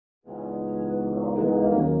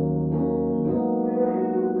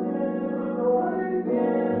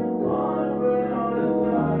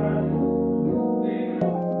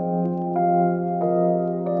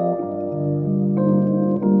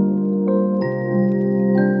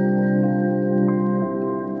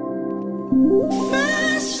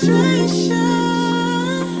frustration,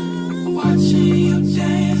 watching you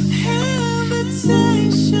dance,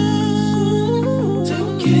 invitation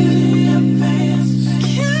to get in advance.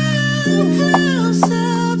 Come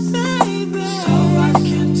closer, baby, so I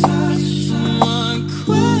can touch. One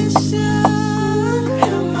question,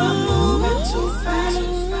 am I moving too fast?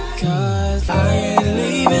 'Cause I ain't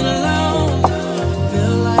leaving alone.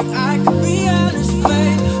 Feel like I could be honest,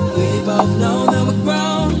 babe. We both know that we're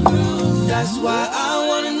grown. That's why I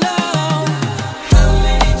wanna know, how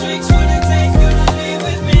many drinks would it take you to leave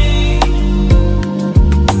with me?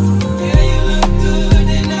 Yeah, you look good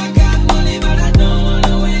and I got money, but I don't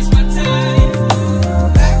wanna waste my time.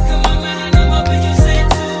 Back of my mind, I'm hoping you say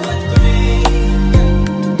 2 or 3.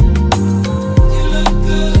 You look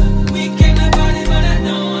good, we came to party, but I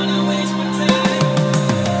don't wanna waste my time.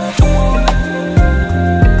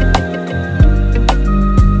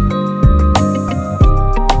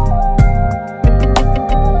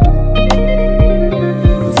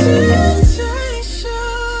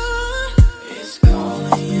 It's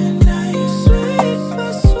calling your name, sweet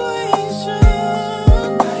persuasion.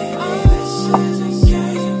 Baby, this is a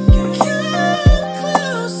game. Come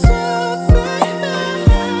closer, baby.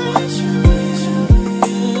 What you reason?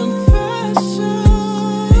 Impression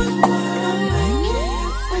is what I'm making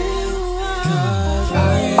you feel. 'Cause I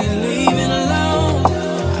ain't leaving alone.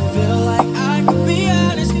 I feel like I could be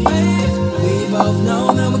honest, babe. We both know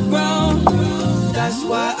that we're grown. That's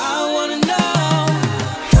why I wanna know,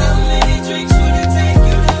 how many drinks would it take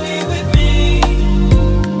you to leave with me?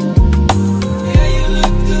 Yeah, you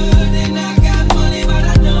look good and I got money, but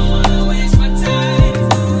I don't wanna waste my time.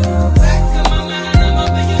 Back of my mind, I'm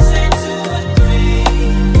hoping you say 2 or 3.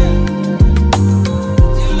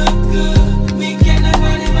 You look good, we came to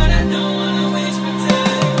party, but I don't wanna waste my time.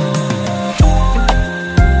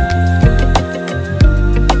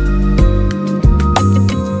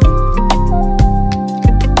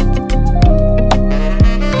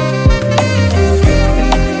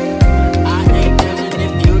 I ain't judging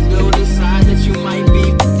if you do decide that you might be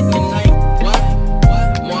tonight. What?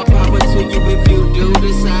 More power to you if you do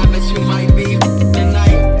decide that you might be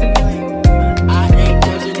tonight. I ain't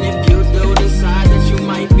judging if you do decide that you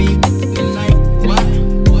might be tonight. What?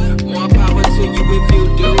 More power to you if you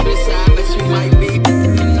do decide that you might be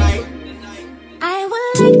tonight. I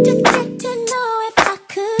would like to get to know if I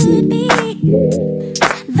could be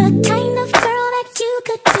the kind of girl that you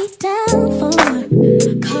could be down for.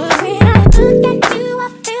 'Cause when I look at you, I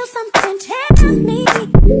feel something tell me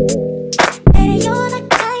that you're the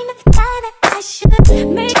kind of guy that I should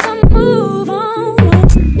make a move on.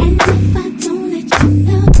 And if I don't let you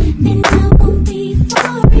know, then I won't be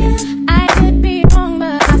for real. I could be wrong,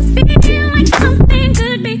 but I feel like something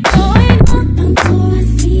could be going on. The more I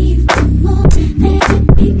see you, the more that it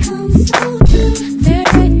becomes so true. There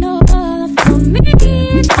ain't no other for me,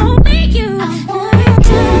 it's only you. I wanna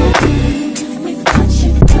be with what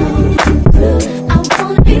you're going through. I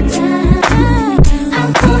wanna be down. I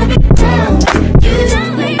wanna be down. You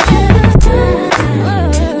don't make it time.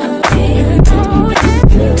 I'm feeling all this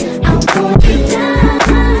blue. I wanna be down.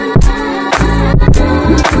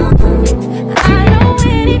 I know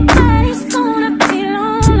anybody's gonna be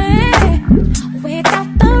lonely without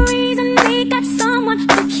the reason they got someone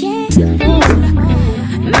to care for.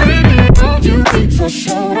 Maybe don't you be so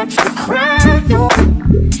sure that you cry, no.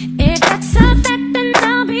 If that's a fact, then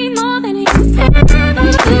I'll be more than you ever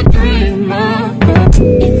could dream of.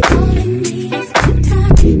 If all you need is good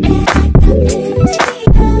time and I got plenty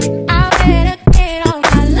of, I better get all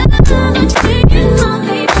my love to you,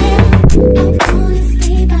 baby. I wanna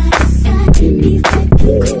stay by your side, be with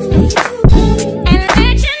you, cool you up, and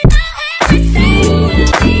let you know everything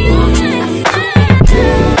will be alright.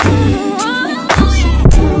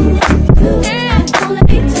 Yeah, I wanna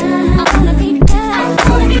be down. I wanna be down. I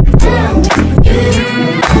wanna be down with you.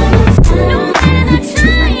 No matter the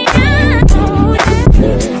time, I wanna be down.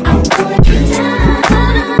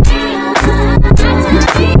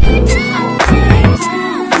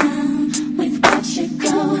 With what you're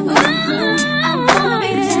going through. I wanna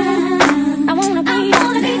be down. I wanna be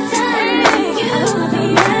down with you.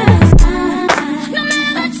 No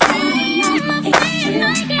matter the time, I feel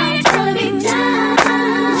like it. I wanna be down.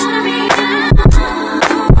 Wanna be down.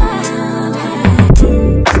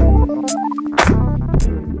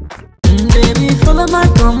 Baby, follow my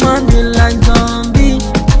command, you like zombie.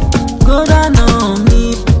 Go down on me.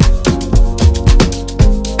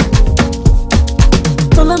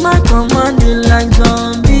 Follow my command, you like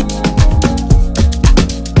zombie.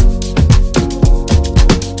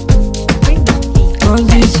 Cause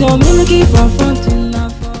it's your milky for fronting.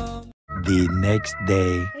 The next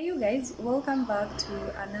day. Hey, you guys. guys, welcome back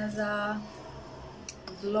to another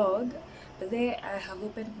vlog. But there I have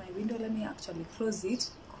opened my window. Let me actually close it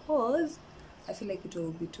because I feel like it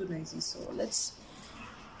will be too noisy, so let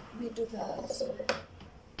me do that.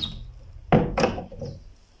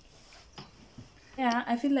 Yeah,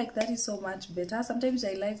 I feel like that is so much better. Sometimes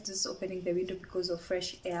I like just opening the window because of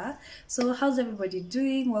fresh air. So how's everybody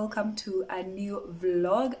doing? Welcome to a new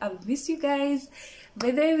vlog. I've missed you guys.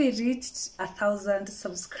 By the way, we reached 1,000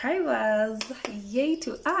 subscribers. Yay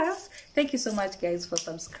to us. Thank you so much guys for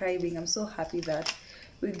subscribing. I'm so happy that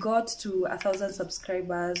we got to 1,000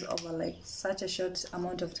 subscribers over like such a short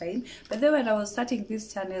amount of time. But then when I was starting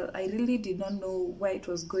this channel, I really did not know where it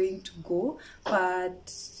was going to go,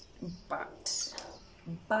 but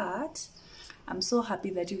I'm so happy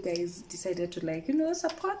that you guys decided to, like, you know,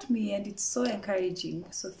 support me, and it's so encouraging.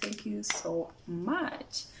 So thank you so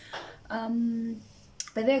much.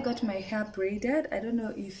 But then I got my hair braided. I don't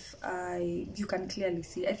know if you can clearly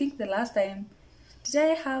see. I think the last time, did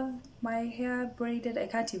I have my hair braided? I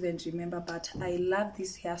can't even remember, but I love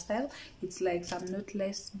this hairstyle. It's like some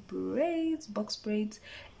knotless braids, box braids,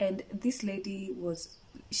 and this lady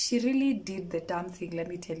she really did the damn thing, let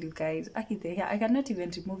me tell you guys. The hair, I cannot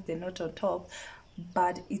even remove the knot on top,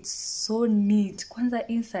 but it's so neat kwanza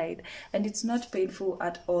inside, and it's not painful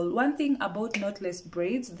at all. One thing about knotless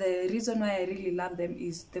braids, the reason why I really love them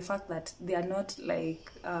is the fact that they are not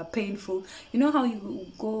like painful. You know how you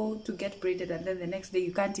go to get braided and then the next day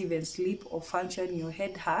you can't even sleep or function, your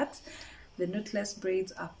head hurts? The knotless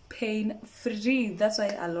braids are pain free. That's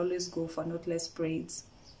why I'll always go for knotless braids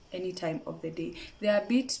any time of the day. They are a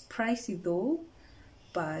bit pricey though,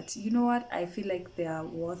 but you know what, I feel like they are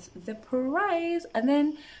worth the price. And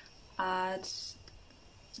then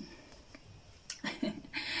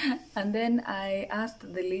and then I asked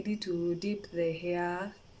the lady to dip the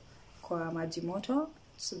hair kwa maji moto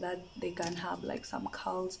so that they can have like some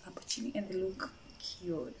curls up chini, and they look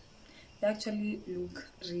cute. They actually look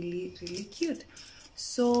really cute.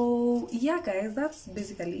 So yeah guys, that's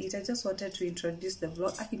basically it. I just wanted to introduce the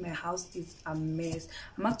vlog. I think my house is a mess.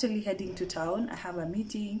 I'm actually heading to town. I have a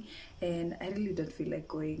meeting and I really don't feel like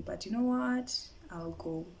going, but you know what, I'll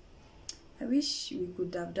go. I wish we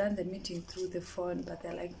could have done the meeting through the phone, but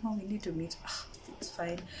they're like, no, we need to meet. It's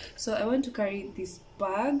fine. So I want to carry this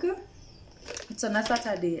bag. It's on a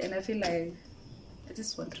Saturday and I feel like I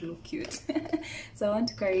just want to look cute. So I want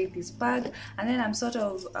to carry this bag, and then I'm sort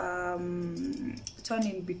of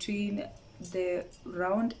turning between the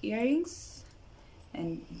round earrings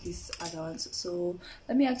and these other ones. So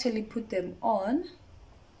let me actually put them on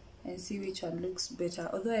and see which one looks better.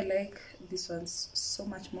 Although I like these ones so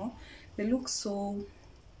much more. They look so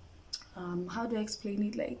how do I explain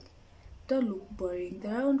it, like, don't look boring. The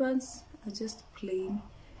round ones are just plain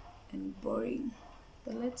and boring.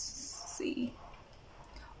 But let's see.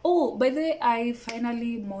 Oh, by the way, I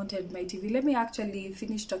finally mounted my TV. Let me actually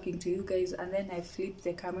finish talking to you guys and then I flip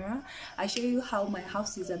the camera. I show you how my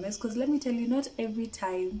house is a mess, because let me tell you, not every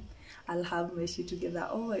time I'll have my shit together.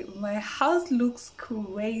 Oh my house looks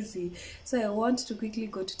crazy. So I want to quickly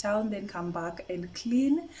go to town, then come back and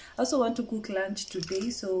clean. I also want to cook lunch today,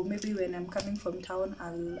 so maybe when I'm coming from town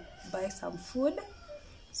I'll buy some food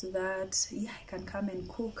so that, yeah, I can come and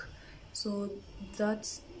cook. So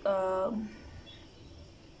that's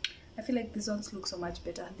I feel like these ones look so much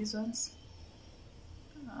better. These ones,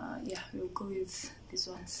 yeah, we'll go with these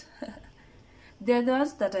ones. They're the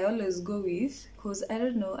ones that I always go with, because I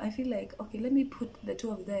don't know, I feel like, okay, let me put the two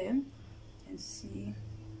of them and see.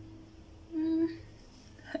 I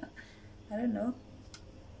don't know.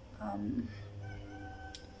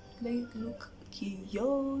 They look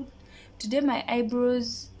cute. Today my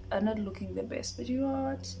eyebrows are not looking the best, but you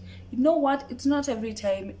know what, it's not every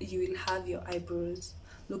time you will have your eyebrows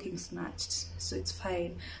looking snatched, so it's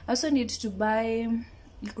fine. I also need to buy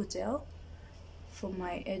liquid gel for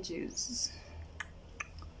my edges.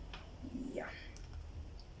 Yeah,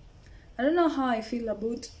 I don't know how I feel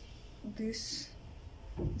about these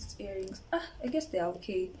earrings. I guess they're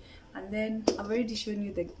okay. And then I've already shown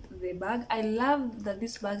you the bag. I love that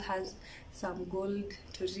this bag has some gold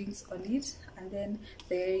rings on it, and then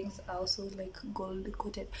the earrings are also like gold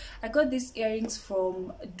coated. I got these earrings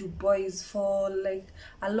from Dubois for like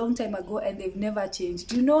a long time ago and they've never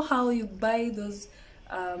changed. You know how you buy those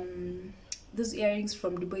earrings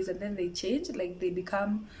from Dubois and then they change, like they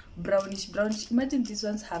become brownish. Imagine these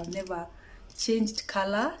ones have never changed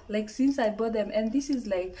color, like since I bought them, and this is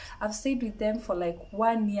like, I've stayed with them for like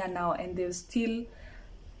 1 year now and they're still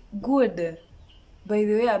good. By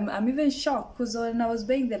the way, I'm even shocked, because when I was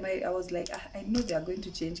buying them I was like, I know they are going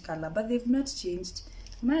to change color, but they've not changed.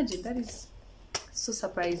 Imagine, that is so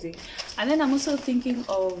surprising. And then I'm also thinking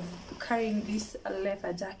of carrying this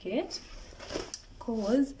leather jacket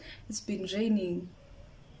because it's been raining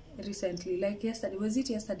recently. Like yesterday, was it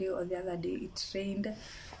yesterday or the other day? It rained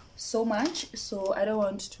so much, so I don't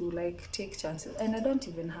want to like take chances, and I don't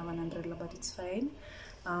even have an umbrella, but it's fine.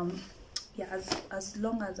 Yeah, as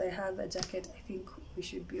long as I have a jacket, I think we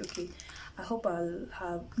should be okay. I hope I'll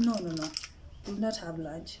have no will not have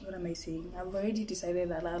lunch. What am I saying? I've already decided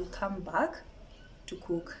that I'll come back to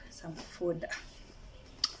cook some food.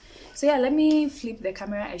 So yeah, let me flip the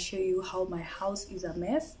camera and show you how my house is a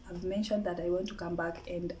mess. I've mentioned that I want to come back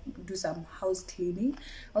and do some house cleaning.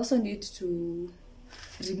 I also need to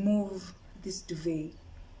remove this duvet.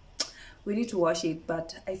 We need to wash it,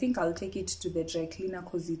 but I think I'll take it to the dry cleaner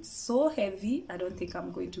because it's so heavy. I don't think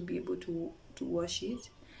I'm going to be able to wash it,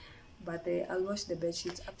 but I'll wash the bed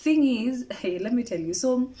sheets. Thing is, hey, let me tell you.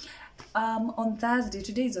 So on Thursday,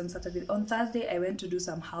 today is on Saturday, on Thursday I went to do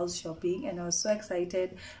some house shopping and I was so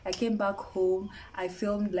excited. I came back home, I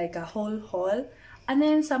filmed like a whole haul, and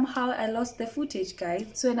then somehow I lost the footage, guys.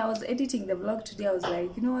 So when I was editing the vlog today, I was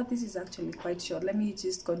like, you know what, this is actually quite short. Let me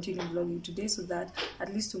just continue vlogging today so that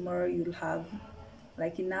at least tomorrow you'll have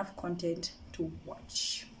like enough content to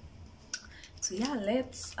watch. So yeah,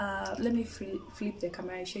 let me flip the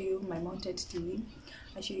camera and show you my mounted TV.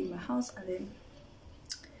 I show you my house and then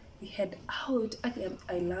we head out. Again,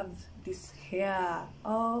 I love this hair.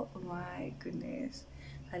 Oh my goodness,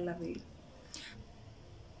 I love it.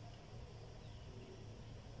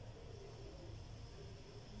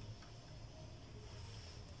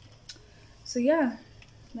 So yeah,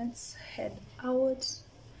 let's head out.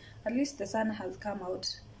 At least the sun has come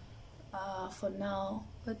out for now.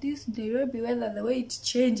 But this Nairobi weather, the way it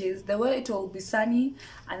changes, the way it will be sunny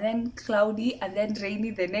and then cloudy and then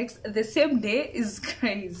rainy the same day is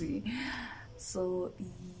crazy. So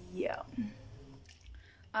yeah,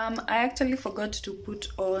 I actually forgot to put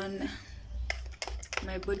on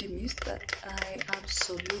my body mist that I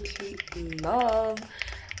absolutely love.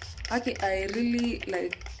 Okay, I really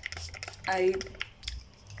like, I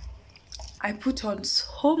put on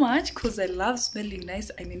so much because I love smelling nice.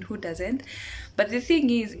 I mean, who doesn't? But the thing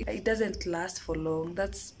is, it doesn't last for long.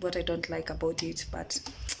 That's what I don't like about it, but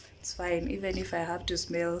it's fine. Even if I have to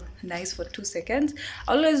smell nice for 2 seconds,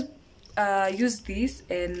 I always use this,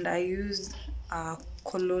 and I use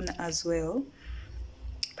cologne as well.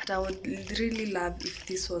 But I would really love if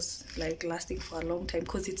this was like lasting for a long time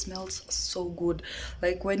because it smells so good.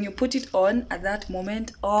 Like when you put it on at that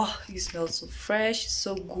moment, oh, you smell so fresh,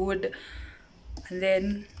 so good. And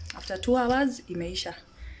then after 2 hours, imeisha.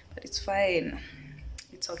 But it's fine.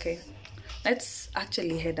 It's okay. Let's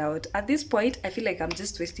actually head out. At this point, I feel like I'm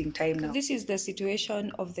just wasting time now. This is the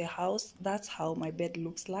situation of the house. That's how my bed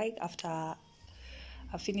looks like after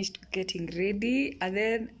I finished getting ready. And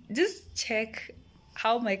then just check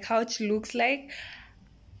how my couch looks like,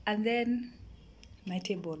 and then my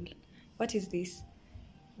table. What is this?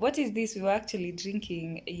 What is this? We were actually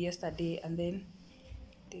drinking yesterday, and then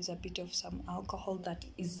there's a bit of some alcohol that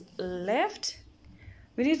is left.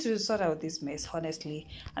 We need to sort out this mess, honestly.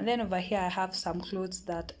 And then over here I have some clothes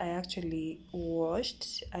that I actually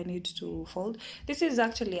washed. I need to fold. This is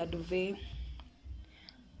actually a duvet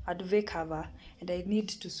cover, and I need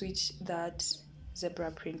to switch that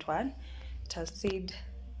zebra print one. It has stayed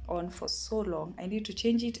on for so long. I need to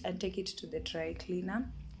change it and take it to the dry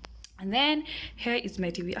cleaner. And then here is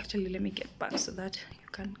my TV. Actually, let me get back so that you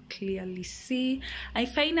can clearly see. I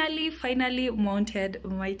finally mounted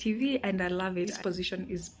my TV, and I love it. This position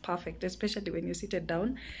is perfect, especially when you're seated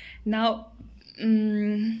down. Now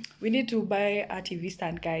we need to buy a TV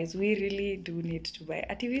stand, guys. We really do need to buy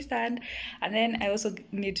a TV stand. And then I also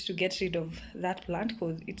need to get rid of that plant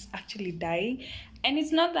because it's actually dying. And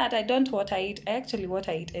it's not that I don't water it, I actually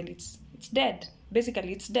water it, and it's dead.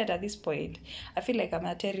 Basically, it's dead at this point. I feel like I'm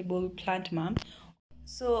a terrible plant mom.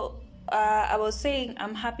 So I was saying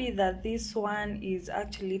I'm happy that this one is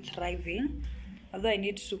actually thriving, although I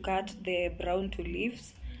need to cut the brown to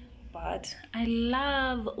leaves. But I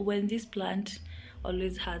love when this plant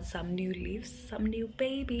always has some new leaves, some new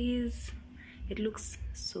babies. It looks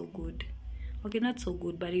so good. Okay, not so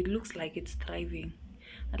good, but it looks like it's thriving.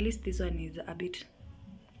 At least this one is a bit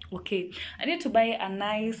okay. I need to buy a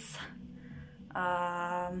nice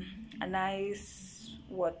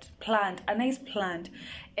plant.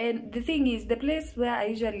 And the thing is, the place where I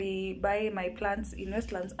usually buy my plants in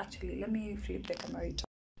Westlands, actually, let me flip the camera.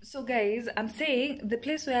 So guys, I'm saying the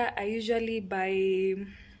place where I usually buy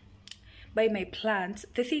my plants,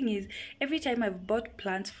 the thing is, every time I've bought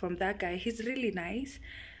plants from that guy, he's really nice,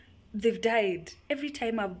 they've died. Every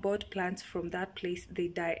time I've bought plants from that place, they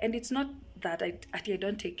die. And it's not that I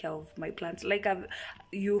don't take care of my plants. Like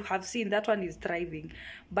you have seen, that one is thriving,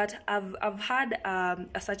 but I've had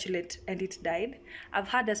a succulent and it died. I've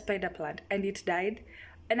had a spider plant and it died,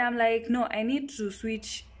 and I'm like, no, I need to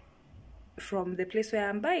switch from the place where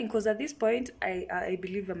I'm buying, because at this point I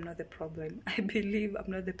believe I'm not the problem. I believe I'm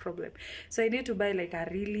not the problem. So I need to buy like a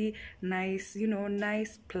really nice, you know,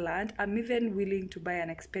 nice plant. I'm even willing to buy an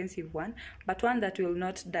expensive one, but one that will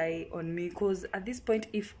not die on me, because at this point,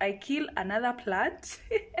 if I kill another plant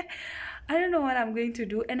I don't know what I'm going to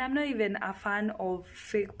do. And I'm not even a fan of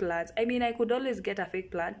fake plants. I mean, I could always get a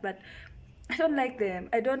fake plant, but I don't like them.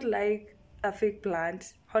 I don't like a fake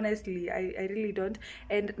plant, honestly. I really don't.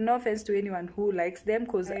 And no offense to anyone who likes them,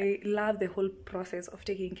 because I love the whole process of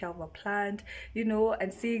taking care of a plant, you know,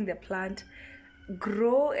 and seeing the plant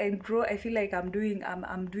grow and grow. I feel like I'm doing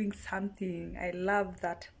something. I love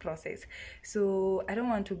that process. So I don't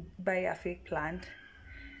want to buy a fake plant.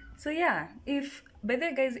 So yeah, by the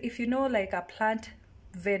way guys, if you know like a plant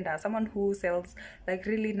vendor, someone who sells like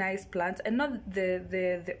really nice plants, and not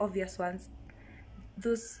the obvious ones,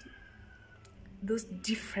 those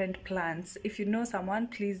different plants, if you know someone,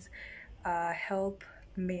 please help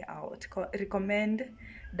me out. Recommend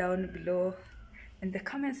down below in the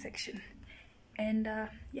comment section. And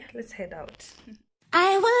yeah, let's head out.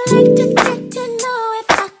 I would like to get to know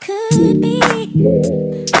if I could be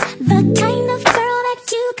the kind of girl that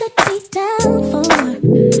you could be down for.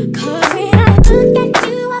 'Cause when I look at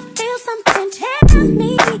you, I feel something tell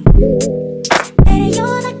me that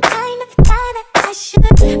you're the kind of guy that I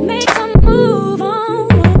should make a move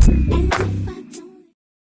on. And if I don't,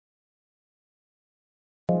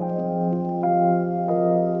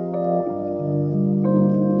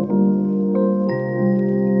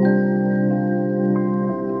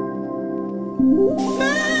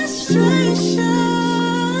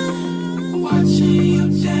 Frustration, watching you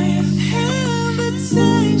dance,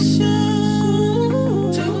 hesitation,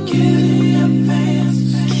 don't get in your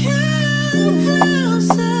pants. Come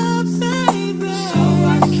closer, baby, so I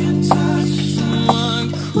can touch. One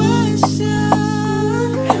question,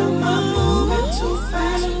 am I moving too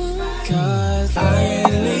fast? 'Cause I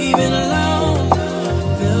ain't leaving alone.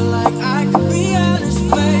 Feel like I could be honest,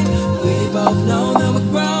 babe. We both know that we're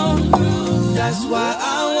grown. That's why I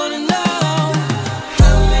wanna know,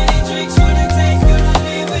 how many drinks would it take you to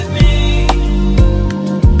leave with me?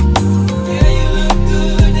 Yeah, you look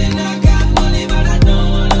good and I got money, but I don't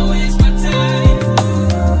wanna waste my time.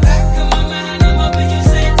 Back of my mind, I'm hoping you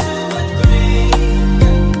say 2 or 3.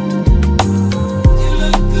 You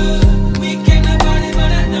look good, we came to party,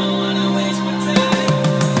 but I don't wanna waste my time.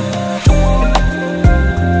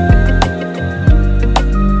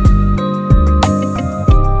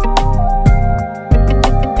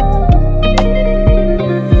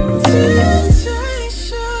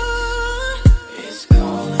 It's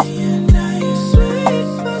calling you now, you sweet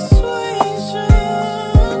persuasion.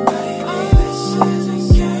 Baby, this is a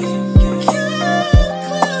game. Come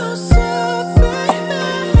closer, baby.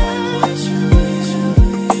 What you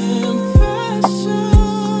really impression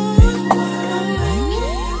is what I'm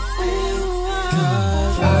making you feel.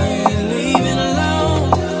 'Cause I ain't leaving alone.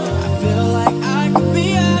 I feel like I could be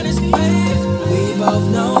honest, babe. We both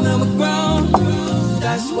know that we're grown.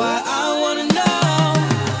 That's why I wanna know,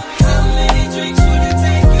 how many drinks would it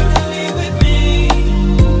take you to leave with me?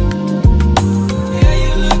 Yeah,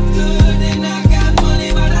 you look good and I got money,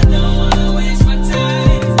 but I don't wanna waste my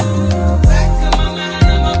time. Back of my mind,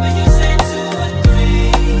 I'm hoping you say 2 or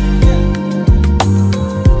 3.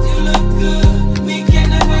 You look good, we came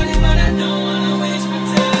to party, but I don't wanna waste my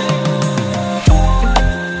time.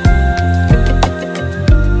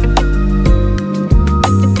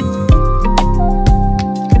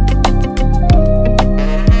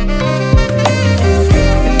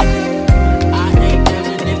 I ain't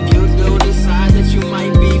judging if you do decide that you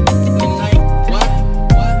might be tonight. What?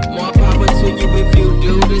 More power to you if you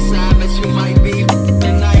do decide that you might be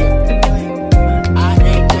tonight. I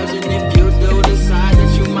ain't judging if you do decide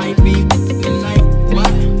that you might be tonight.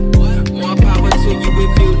 What? More power to you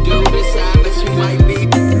if you do decide that you might be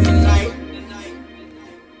tonight.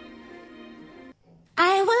 I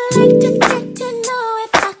would like to get to know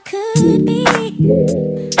if I could be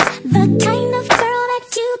the kind of girl that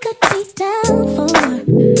you could be down for.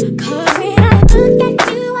 'Cause when I look at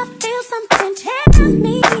you, I feel something tell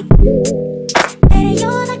me that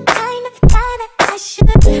you're the kind of guy that I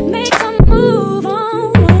should make a move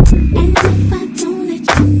on. And if I don't let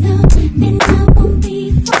you know, then I won't be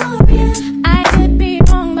for real. I could be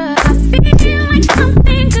wrong, but I feel like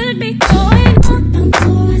something could be going on. The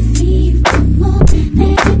more I see you, the more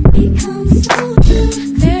that it becomes so true.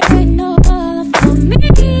 There ain't no other for me,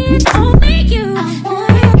 it's only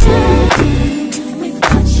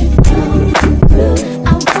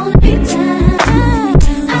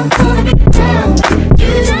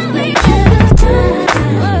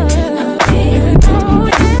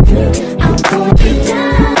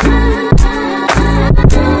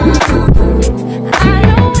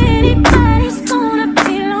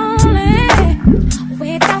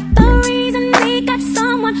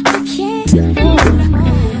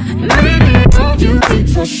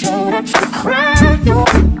to show that you cry.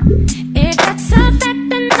 If that's a fact,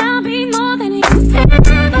 then I'll be more than you ever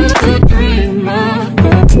could dream of.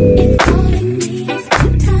 If calling me is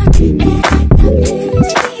good time, and I got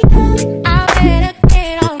plenty of, I better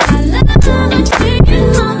get all my love to you,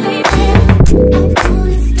 my baby. I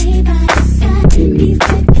wanna stay by your side, be with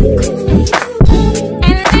you, cool you up,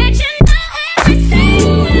 and let you know everything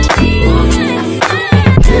will be alright.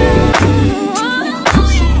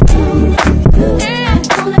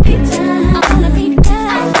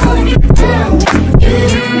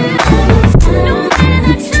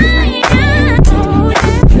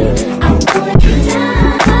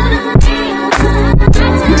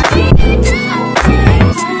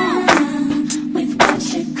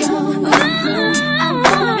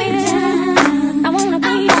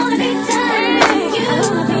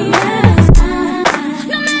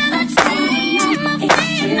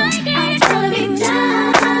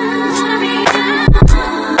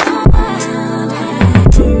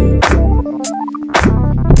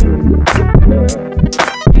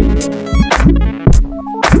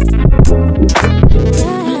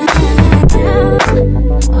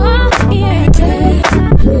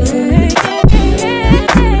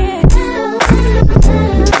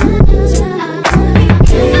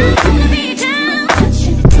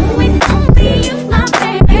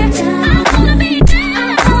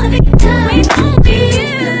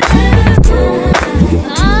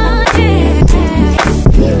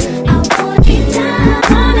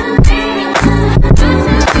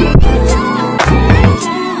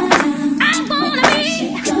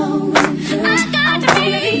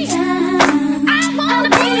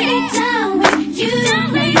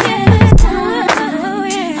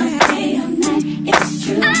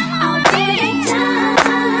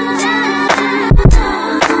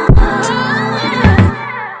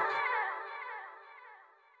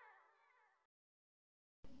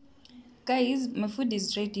 Guys, my food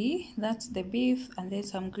is ready. That's the beef and then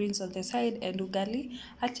some greens on the side and ugali.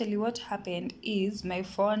 Actually, what happened is my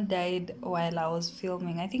phone died while I was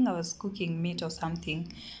filming. I think I was cooking meat or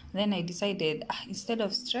something. Then I decided, instead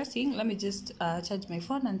of stressing, let me just charge my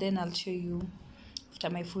phone and then I'll show you after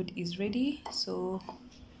my food is ready. So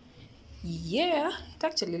yeah, it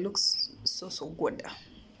actually looks so good.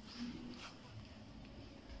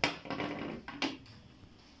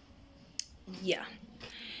 Yeah.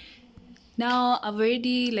 Now I've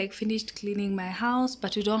already like finished cleaning my house,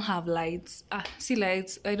 but we don't have lights. See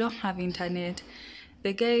lights, I don't have internet.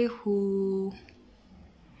 The guy who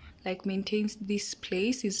like maintains this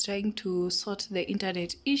place is trying to sort the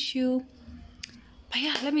internet issue. But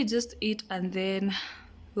yeah, let me just eat and then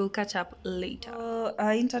we'll catch up later.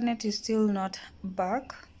 Our internet is still not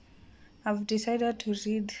back. I've decided to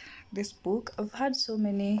read this book. I've had so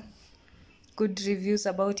many good reviews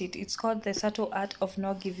about it. It's called The Subtle Art of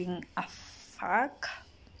Not Giving a Fuck.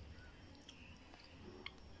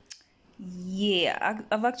 Yeah,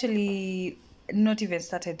 I've actually not even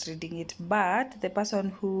started reading it, but the person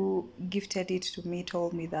who gifted it to me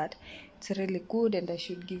told me that it's really good and I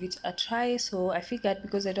should give it a try. So I figured,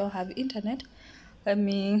 because I don't have internet, let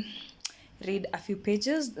me read a few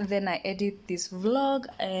pages, then I edit this vlog,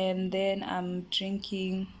 and then I'm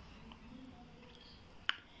drinking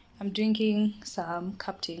some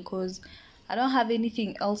captain because I don't have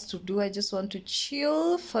anything else to do. I just want to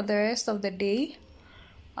chill for the rest of the day.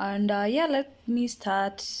 And yeah, let me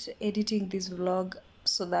start editing this vlog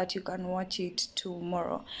so that you can watch it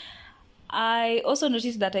tomorrow. I also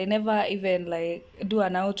noticed that I never even like do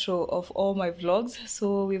an outro of all my vlogs,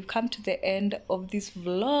 so we've come to the end of this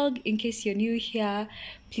vlog. In case you're new here,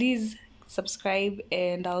 please subscribe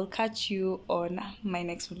and I'll catch you on my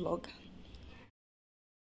next vlog.